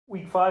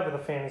Week 5 of the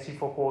fantasy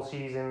football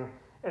season,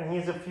 and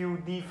here's a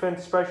few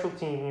defense special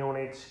team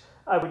units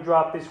I would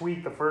drop this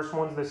week. The first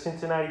one's the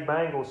Cincinnati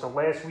Bengals. So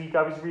last week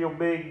I was real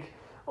big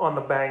on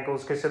the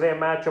Bengals because of their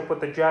matchup with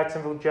the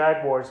Jacksonville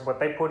Jaguars,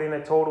 but they put in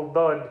a total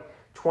dud,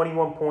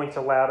 21 points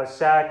allowed, a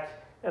sack,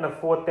 and a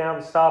fourth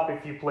down stop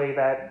if you play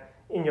that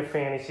in your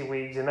fantasy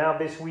leagues. And now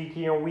this week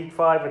here in Week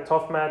 5, a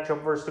tough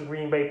matchup versus the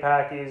Green Bay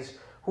Packers,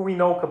 who we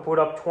know could put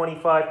up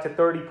 25 to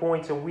 30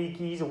 points a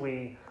week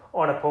easily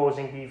on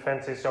opposing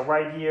defenses. So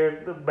right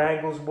here, the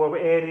Bengals were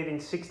added in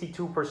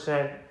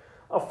 62%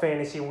 of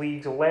fantasy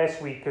leagues last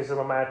week because of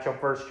the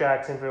matchup versus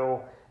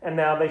Jacksonville, and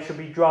now they should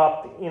be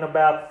dropped in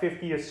about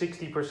 50 or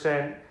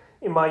 60%,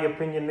 in my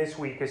opinion, this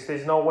week, because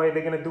there's no way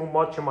they're going to do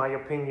much, in my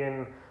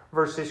opinion,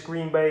 versus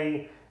Green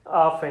Bay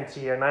offense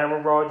here. And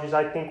Aaron Rodgers,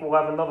 I think, will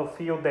have another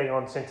field day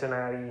on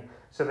Cincinnati,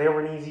 so they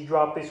were an easy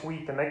drop this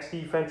week. The next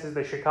defense is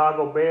the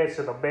Chicago Bears.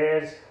 So the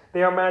Bears,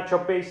 they are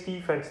matchup-based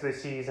defense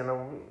this season.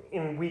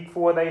 In Week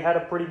 4, they had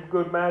a pretty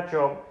good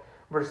matchup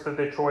versus the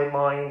Detroit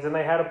Lions, and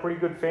they had a pretty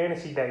good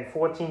fantasy day.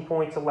 14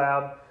 points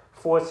allowed,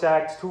 4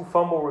 sacks, 2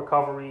 fumble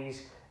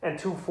recoveries, and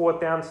 2 fourth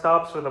down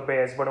stops for the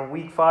Bears. But in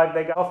Week 5,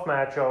 they got a tough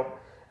matchup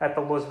at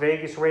the Las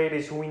Vegas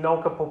Raiders, who we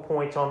know can put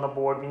points on the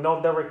board. We know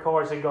Derek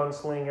Carr is a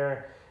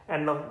gunslinger,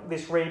 and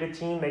this Raider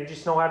team, they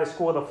just know how to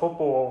score the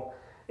football,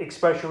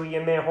 especially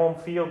in their home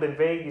field in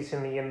Vegas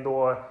in the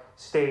indoor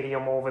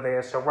stadium over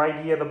there. So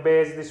right here, the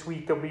Bears this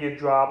week, there'll be a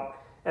drop.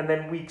 And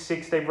then Week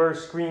 6, they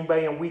verse Green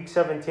Bay, and Week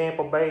 7,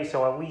 Tampa Bay.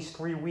 So at least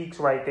 3 weeks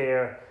right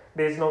there.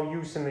 There's no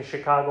use in the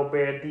Chicago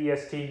Bear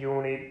DST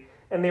unit.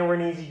 And they were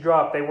an easy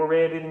drop. They were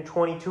added in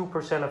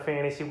 22% of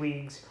fantasy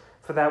leagues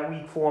for that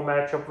Week 4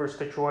 matchup versus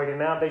Detroit. And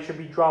now they should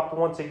be dropped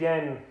once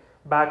again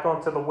back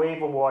onto the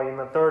waiver wire. In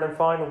the third and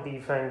final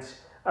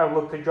defense, I would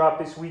look to drop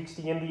this week's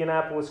the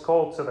Indianapolis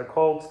Colts. So the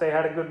Colts, they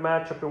had a good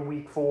matchup in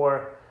Week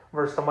 4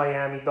 versus the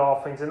Miami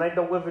Dolphins. And they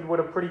delivered with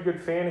a pretty good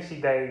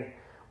fantasy day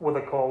with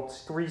the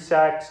Colts. 3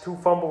 sacks, 2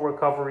 fumble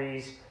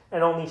recoveries,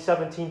 and only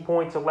 17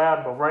 points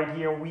allowed. But right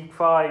here in Week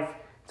 5,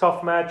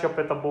 tough matchup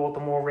at the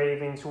Baltimore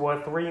Ravens, who are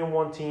a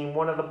 3-1 team,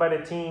 one of the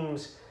better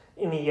teams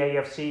in the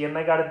AFC. And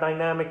they got a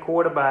dynamic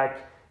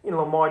quarterback in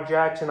Lamar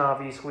Jackson,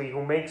 obviously,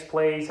 who makes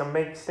plays and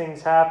makes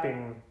things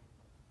happen.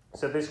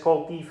 So this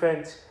Colt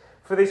defense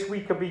for this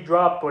week could be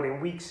dropped, but in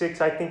Week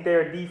 6, I think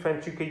they're a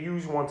defense you could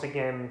use once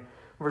again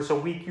versus a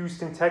weak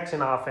Houston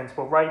Texan offense.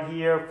 But right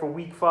here for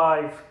Week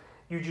 5,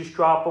 you just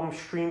drop them,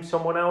 stream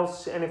someone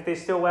else, and if they're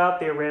still out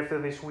there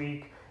after this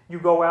week, you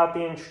go out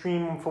there and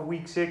stream them for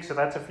Week 6. So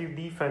that's a few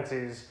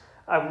defenses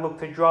I would look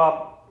to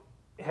drop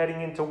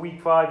heading into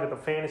Week 5 of the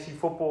fantasy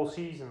football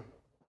season.